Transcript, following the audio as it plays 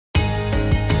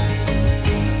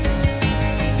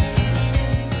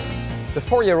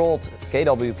4-year-old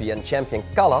KWPN champion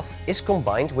Kallas is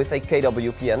combined with a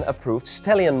KWPN approved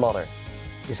stallion mother.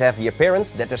 These have the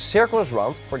appearance that the circle is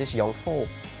round for this young foal.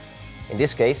 In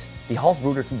this case, the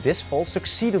half-brooder to this foal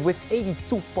succeeded with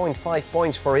 82.5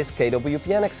 points for his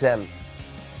KWPN exam.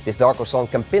 This Darko son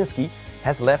Kempinski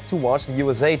has left towards the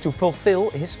USA to fulfill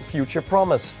his future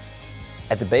promise.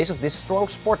 At the base of this strong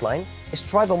sport line is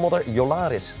tribal mother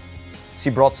Larus. She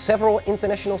brought several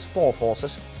international sport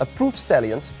horses, approved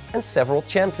stallions and several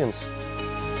champions.